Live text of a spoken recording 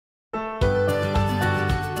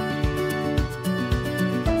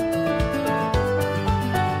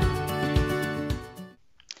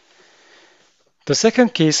The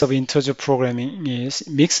second case of integer programming is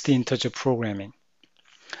mixed integer programming.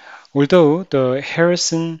 Although the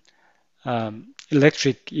Harrison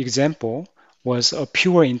electric example was a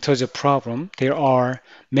pure integer problem, there are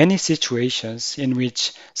many situations in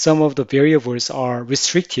which some of the variables are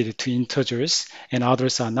restricted to integers and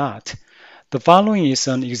others are not. The following is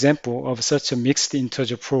an example of such a mixed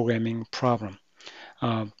integer programming problem.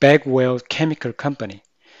 Bagwell Chemical Company.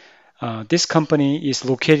 This company is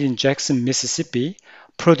located in Jackson, Mississippi,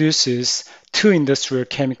 produces two industrial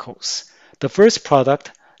chemicals. The first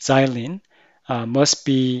product, xylene, must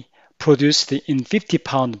be produced in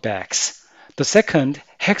 50-pound bags. The second,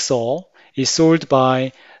 Hexol, is sold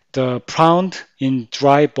by the pound in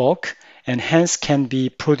dry bulk and hence can be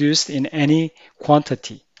produced in any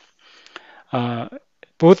quantity. Uh,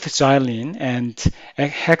 Both xylene and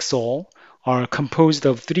hexol are composed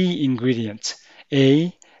of three ingredients,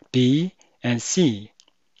 A, B, and C.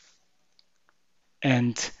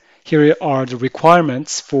 And here are the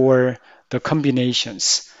requirements for the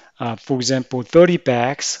combinations. For example, 30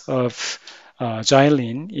 bags of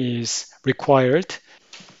xylene is required.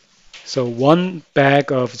 So one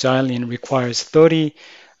bag of xylene requires 30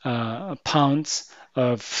 pounds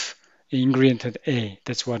of ingredient A.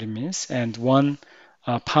 That's what it means. And one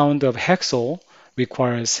pound of hexol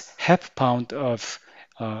requires half pound of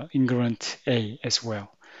ingredient A as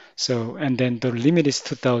well. So, and then the limit is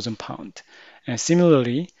 2,000 pound. And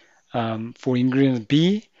similarly, for ingredient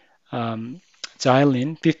B,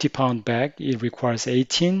 xylene, 50-pound bag, it requires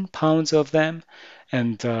 18 pounds of them,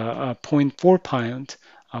 and zero point 0.4 pound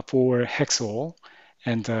for hexol.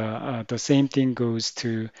 And the same thing goes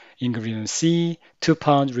to ingredient C, 2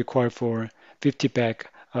 pounds required for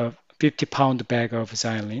 50-pound bag of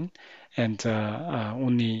xylene, and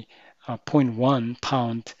only zero point 0.1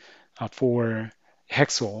 pound for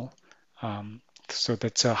hexol. So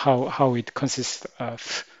that's how it consists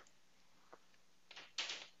of.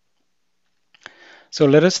 So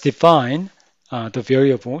let us define the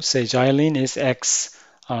variable. Say xylene is X,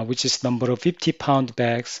 which is number of 50-pound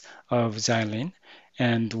bags of xylene,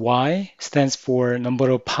 and Y stands for number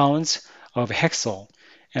of pounds of hexol.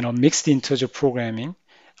 And on mixed integer programming,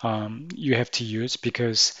 you have to use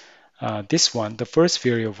because this one, the first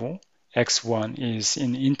variable, x1 is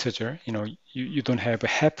in integer. You don't have a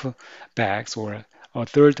half bags or a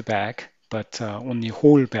third bag, but only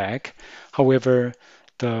whole bag. However,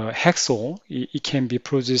 the hexol, it can be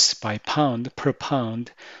produced by pound per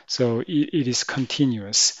pound, so it is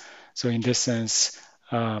continuous. So in this sense,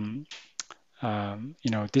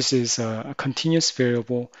 this is a continuous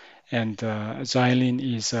variable, and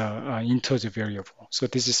xylene is an integer variable. So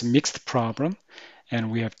this is a mixed problem,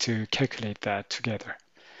 and we have to calculate that together.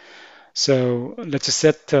 So let's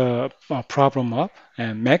set the problem up,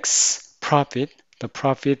 and max profit, the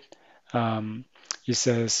profit, it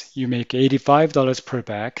says you make $85 per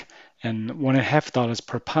bag and $1.50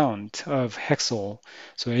 per pound of hexol.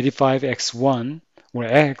 So 85x1 or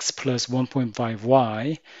x plus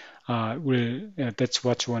 1.5y that's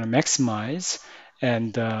what you want to maximize.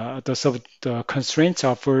 And the constraints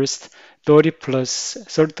are first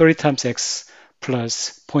 30 times x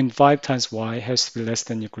plus 0.5 times y has to be less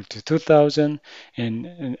than or equal to 2000, and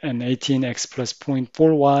 18x plus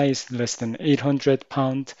 0.4y is less than 800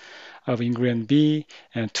 pound of ingredient B,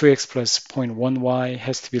 and 2x plus 0.1y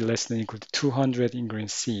has to be less than or equal to 200 ingredient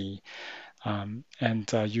C. And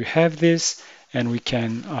you have this, and we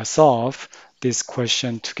can solve this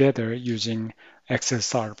question together using Excel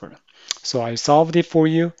server. So I solved it for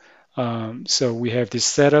you. So we have this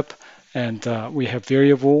setup, and we have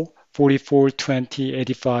variable 44, 20,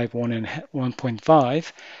 85, 1, and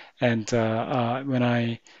 1.5. And when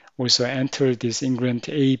I also enter this ingredient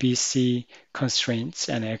A, B, C constraints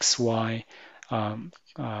and X, Y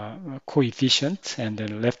coefficient, and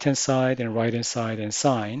then left-hand side and right-hand side and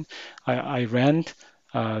sign, I ran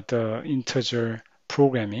the integer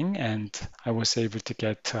programming, and I was able to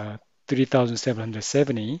get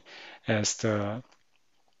 3,770 as the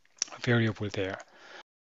variable there.